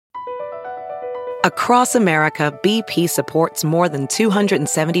Across America, BP supports more than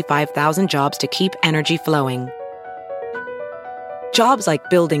 275,000 jobs to keep energy flowing. Jobs like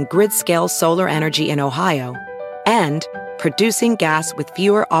building grid-scale solar energy in Ohio and producing gas with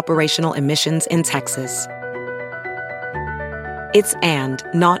fewer operational emissions in Texas. It's and,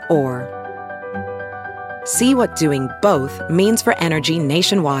 not or. See what doing both means for energy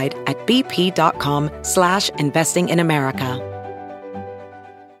nationwide at bp.com/investing in America.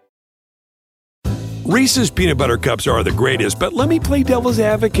 Reese's peanut butter cups are the greatest, but let me play devil's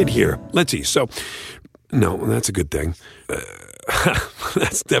advocate here. Let's see. So, no, that's a good thing.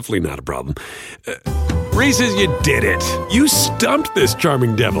 That's definitely not a problem. Reese's, you did it. You stumped this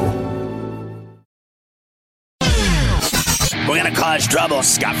charming devil. We're going to cause trouble.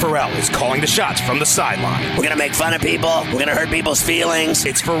 Scott Farrell is calling the shots from the sideline. We're going to make fun of people. We're going to hurt people's feelings.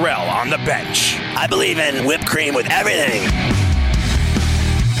 It's Farrell on the bench. I believe in whipped cream with everything.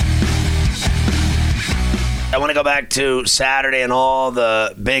 I want to go back to Saturday and all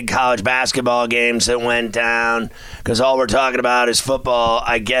the big college basketball games that went down because all we're talking about is football.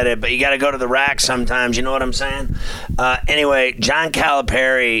 I get it, but you got to go to the rack sometimes. You know what I'm saying? Anyway, John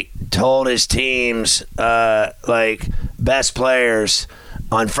Calipari told his teams, best players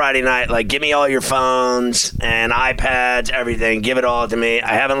on Friday night, give me all your phones and iPads, everything. Give it all to me.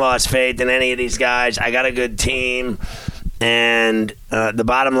 I haven't lost faith in any of these guys. I got a good team. And the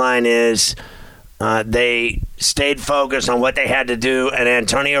bottom line is, they stayed focused on what they had to do, and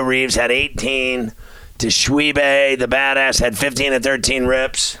Antonio Reeves had 18. Tashwibe, the badass, had 15 and 13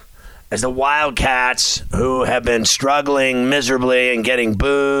 rips. As the Wildcats, who have been struggling miserably and getting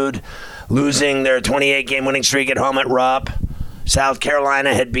booed, losing their 28-game winning streak at home at Rupp. South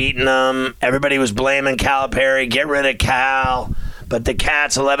Carolina had beaten them. Everybody was blaming Calipari. Get rid of Cal. But the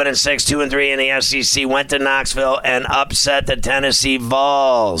Cats, 11-6, 2-3 in the SEC, went to Knoxville and upset the Tennessee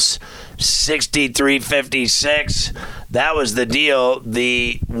Vols. 63-56. That was the deal.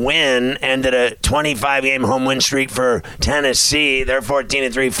 The win ended a 25-game home win streak for Tennessee. They're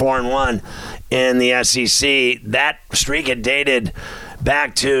 14-3, 4-1 in the SEC. That streak had dated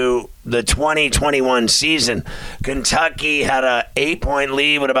back to the 2021 season. Kentucky had a 8-point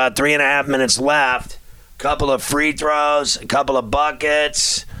lead with about 3.5 minutes left. Couple of free throws, a couple of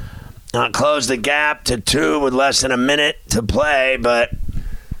buckets, closed the gap to 2 with less than a minute to play, but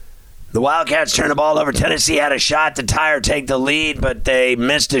the Wildcats turned the ball over. Tennessee had a shot to tie or take the lead, but they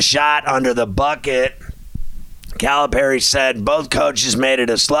missed a shot under the bucket. Calipari said both coaches made it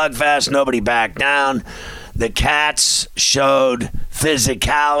a slugfest. Nobody backed down. The Cats showed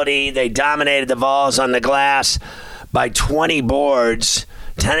physicality. They dominated the Vols on the glass by 20 boards.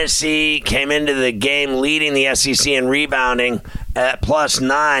 Tennessee came into the game leading the SEC in rebounding at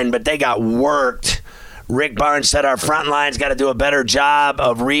 +9, but they got worked. Rick Barnes said our front line's got to do a better job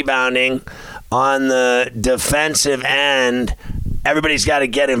of rebounding on the defensive end. Everybody's got to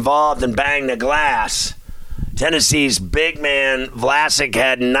get involved and bang the glass. Tennessee's big man, Vlasic,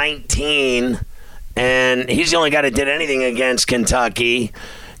 had 19, and he's the only guy that did anything against Kentucky.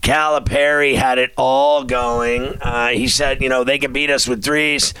 Calipari had it all going. He said, they can beat us with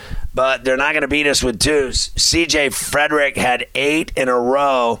threes, but they're not going to beat us with twos. C.J. Frederick had 8 in a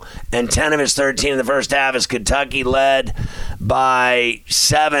row, and 10 of his 13 in the first half as Kentucky led by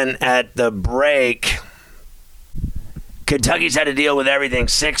 7 at the break. Kentucky's had to deal with everything.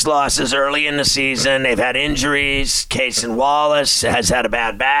 6 losses early in the season. They've had injuries. Cason Wallace has had a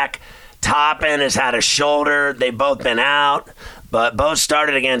bad back. Toppin has had a shoulder. They've both been out, but both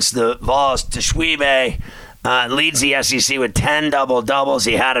started against the Vols. Tashwibe leads the SEC with 10 double-doubles.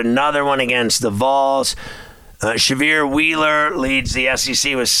 He had another one against the Vols. Shavir Wheeler leads the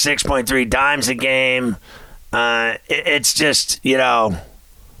SEC with 6.3 dimes a game. It's just,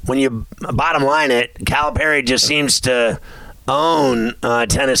 when you bottom line it, Calipari just seems to own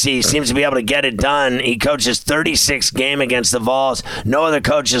Tennessee. He seems to be able to get it done. He coaches 36 game against the Vols. No other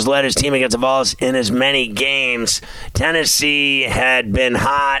coach has led his team against the Vols in as many games. Tennessee had been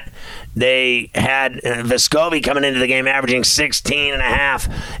hot. They had Vescovi coming into the game averaging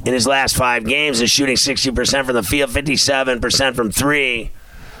 16.5 in his last 5 games and shooting 60% from the field, 57% from 3.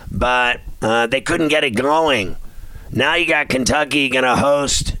 But they couldn't get it going. Now you got Kentucky going to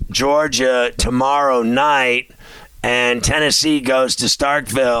host Georgia tomorrow night, and Tennessee goes to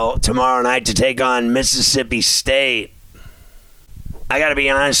Starkville tomorrow night to take on Mississippi State. I got to be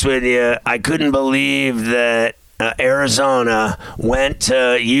honest with you, I couldn't believe that Arizona went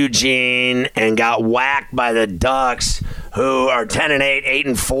to Eugene and got whacked by the Ducks, who are 10-8,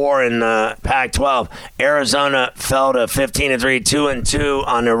 8-4 in the Pac-12. Arizona fell to 15-3, 2-2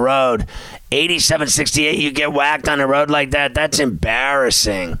 on the road. 87-68, you get whacked on the road like that? That's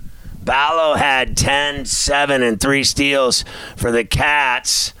embarrassing. Ballo had 10, 7, and 3 steals for the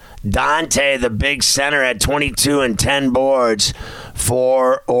Cats. Dante, the big center, had 22 and 10 boards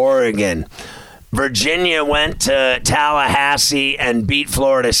for Oregon. Virginia went to Tallahassee and beat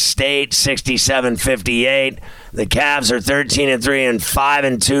Florida State 67-58. The Cavs are 13-3 and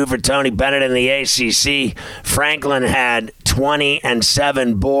 5-2 for Tony Bennett in the ACC. Franklin had 20 and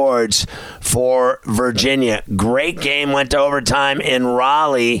 7 boards for Virginia. Great game, went to overtime in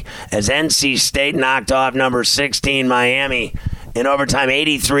Raleigh as NC State knocked off number 16 Miami in overtime,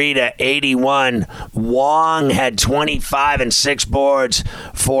 83-81. Wong had 25 and 6 boards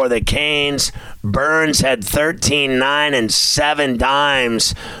for the Canes. Burns had 13, 9, and 7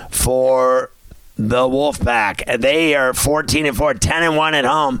 dimes for the Wolfpack. They are 14-4, 10-1 at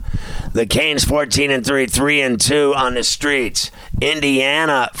home. The Canes 14-3, 3-2 on the streets.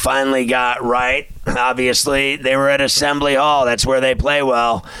 Indiana finally got right. Obviously, they were at Assembly Hall. That's where they play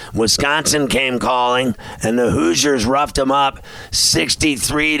well. Wisconsin came calling, and the Hoosiers roughed them up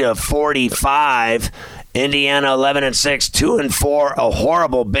 63-45. Indiana 11-6, 2-4, a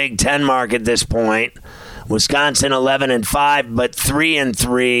horrible Big Ten mark at this point. Wisconsin 11-5, but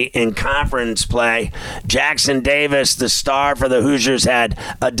 3-3 in conference play. Jackson Davis, the star for the Hoosiers, had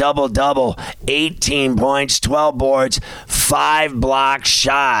a double-double, 18 points, 12 boards, 5 block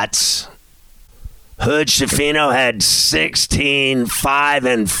shots. Hood Schifino had 16, 5,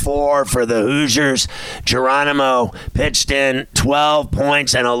 and 4 for the Hoosiers. Geronimo pitched in 12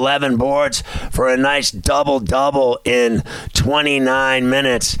 points and 11 boards for a nice double-double in 29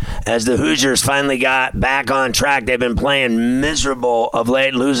 minutes. As the Hoosiers finally got back on track, they've been playing miserable of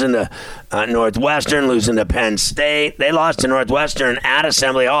late, losing to Northwestern, losing to Penn State. They lost to Northwestern at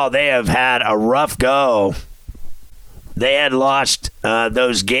Assembly Hall. They have had a rough go. They had lost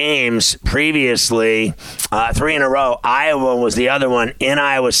those games previously, 3 in a row. Iowa was the other one in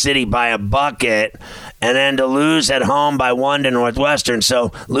Iowa City by a bucket, and then to lose at home by 1 to Northwestern.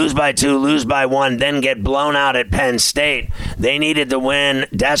 So lose by 2, lose by 1, then get blown out at Penn State. They needed to win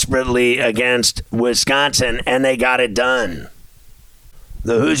desperately against Wisconsin, and they got it done.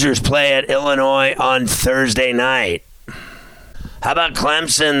 The Hoosiers play at Illinois on Thursday night. How about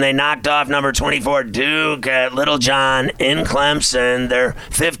Clemson? They knocked off number 24 Duke at Littlejohn in Clemson. They're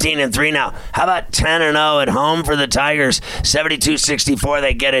 15-3 now. How about 10-0 at home for the Tigers? 72-64,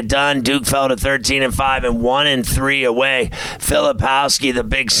 they get it done. Duke fell to 13-5 and 1-3 away. Filipowski, the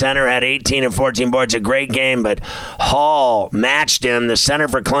big center, had 18 and 14 boards. A great game, but Hall matched him. The center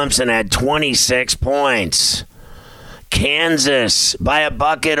for Clemson had 26 points. Kansas by a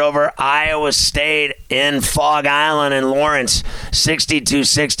bucket over Iowa State in Fog Island and Lawrence,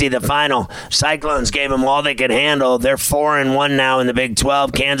 62-60 the final. Cyclones gave them all they could handle. They're 4-1 now in the Big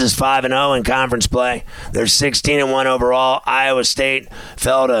 12. Kansas 5-0 in conference play. They're 16-1 overall. Iowa State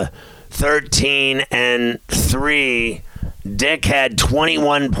fell to 13-3. Dick had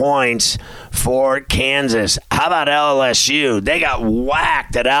 21 points for Kansas. How about LSU? They got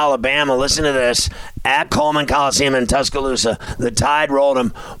whacked at Alabama. Listen to this. At Coleman Coliseum in Tuscaloosa, the Tide rolled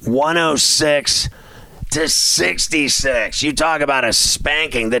them 106-66. You talk about a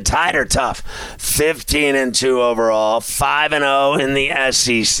spanking. The Tide are tough. 15-2 overall, 5-0 in the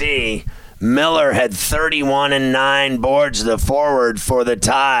SEC. Miller had 31 and 9 boards, the forward for the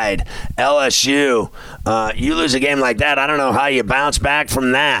Tide. LSU, you lose a game like that, I don't know how you bounce back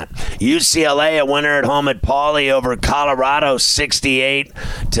from that. UCLA, a winner at home at Pauley over Colorado,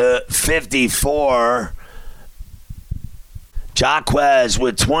 68-54. Jaquez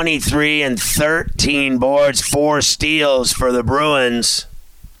with 23 and 13 boards, 4 steals for the Bruins.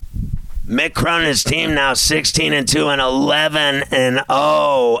 Mick Cronin's team now 16-2 and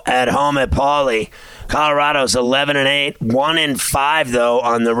 11-0 at home at Pauley. Colorado's 11-8, 1-5 though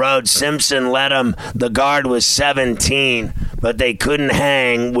on the road. Simpson led them. The guard was 17, but they couldn't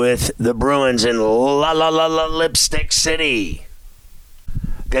hang with the Bruins in Lipstick City.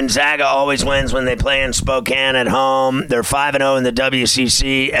 Gonzaga always wins when they play in Spokane at home. They're 5-0 in the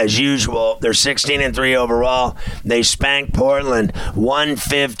WCC as usual. They're 16-3 overall. They spanked Portland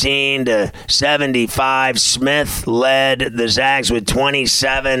 115-75. Smith led the Zags with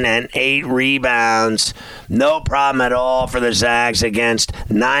 27 and 8 rebounds. No problem at all for the Zags against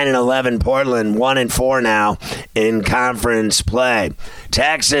 9-11 Portland, 1-4 now in conference play.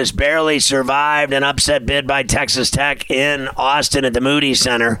 Texas barely survived an upset bid by Texas Tech in Austin at the Moody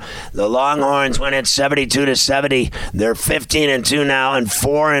Center. The Longhorns win it 72-70. They're 15-2 now and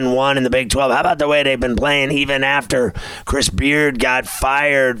 4-1 in the Big 12. How about the way they've been playing even after Chris Beard got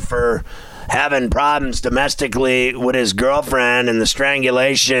fired for having problems domestically with his girlfriend and the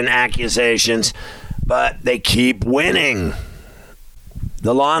strangulation accusations, but they keep winning.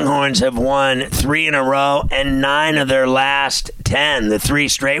 The Longhorns have won 3 in a row and 9 of their last 10. The 3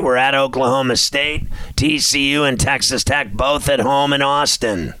 straight were at Oklahoma State, TCU, and Texas Tech, both at home in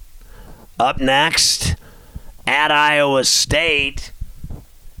Austin. Up next, at Iowa State,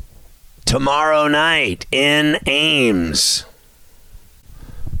 tomorrow night in Ames.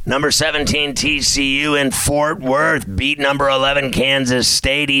 Number 17 TCU in Fort Worth beat number 11 Kansas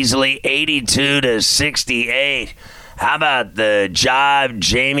State easily 82-68. How about the job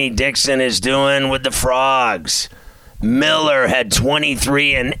Jamie Dixon is doing with the Frogs? Miller had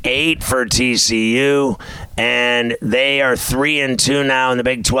 23 and 8 for TCU, and they are 3-2 now in the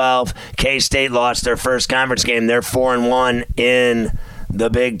Big 12. K-State lost their first conference game. They're 4-1 in the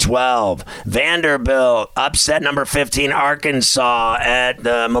Big 12. Vanderbilt upset number 15 Arkansas at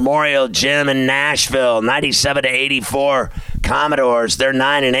the Memorial Gym in Nashville, 97-84. Commodores, they're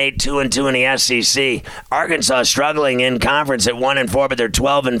 9-8, 2-2 in the SEC. Arkansas struggling in conference at 1-4, but they're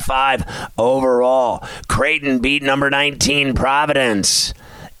 12-5 overall. Creighton beat number 19 Providence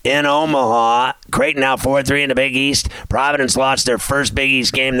in Omaha. Creighton now 4-3 in the Big East. Providence lost their first Big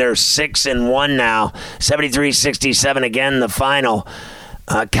East game. They're 6-1 now. 73-67 again the final.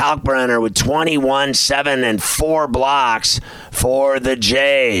 Kalkbrenner with 21, 7, and 4 blocks for the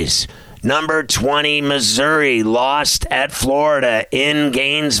Jays. Number 20, Missouri, lost at Florida in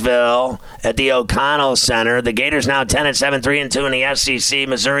Gainesville at the O'Connell Center. The Gators now 10-7, 3-2 in the SEC.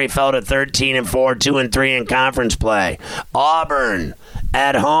 Missouri fell to 13-4, 2-3 in conference play. Auburn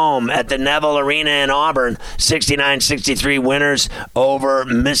at home at the Neville Arena in Auburn, 69-63 winners over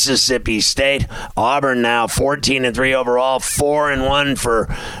Mississippi State. Auburn now 14-3 overall, 4-1 for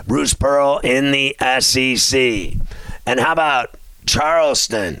Bruce Pearl in the SEC. And how about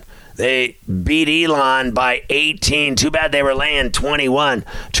Charleston? They beat Elon by 18. Too bad they were laying 21.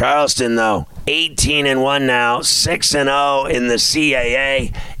 Charleston, though, 18-1 now, 6-0 in the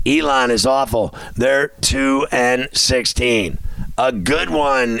CAA. Elon is awful. They're 2-16. A good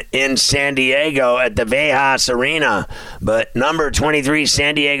one in San Diego at the Vejas Arena, but number 23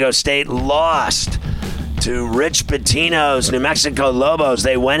 San Diego State lost to Rich Pitino's New Mexico Lobos.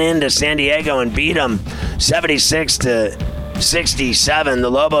 They went into San Diego and beat them 76-67. The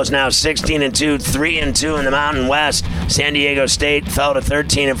Lobos now 16-2, 3-2 in the Mountain West. San Diego State fell to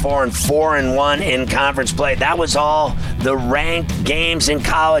 13-4 and 4-1 in conference play. That was all the ranked games in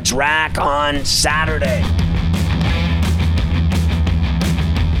College Rack on Saturday.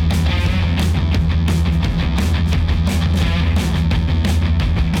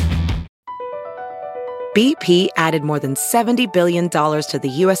 BP added more than $70 billion to the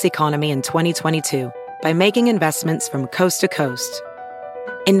U.S. economy in 2022 by making investments from coast to coast.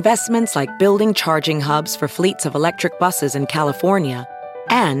 Investments like building charging hubs for fleets of electric buses in California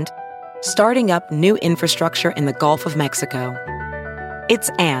and starting up new infrastructure in the Gulf of Mexico. It's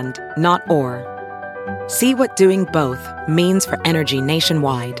and, not or. See what doing both means for energy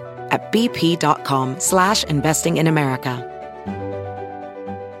nationwide at bp.com/investing in America.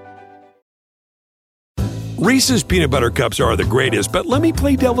 Reese's Peanut Butter Cups are the greatest, but let me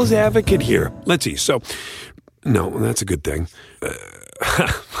play devil's advocate here. Let's see. So, no, that's a good thing.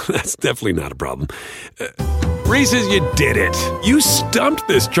 That's definitely not a problem. Reese's, you did it. You stumped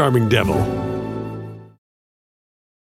this charming devil.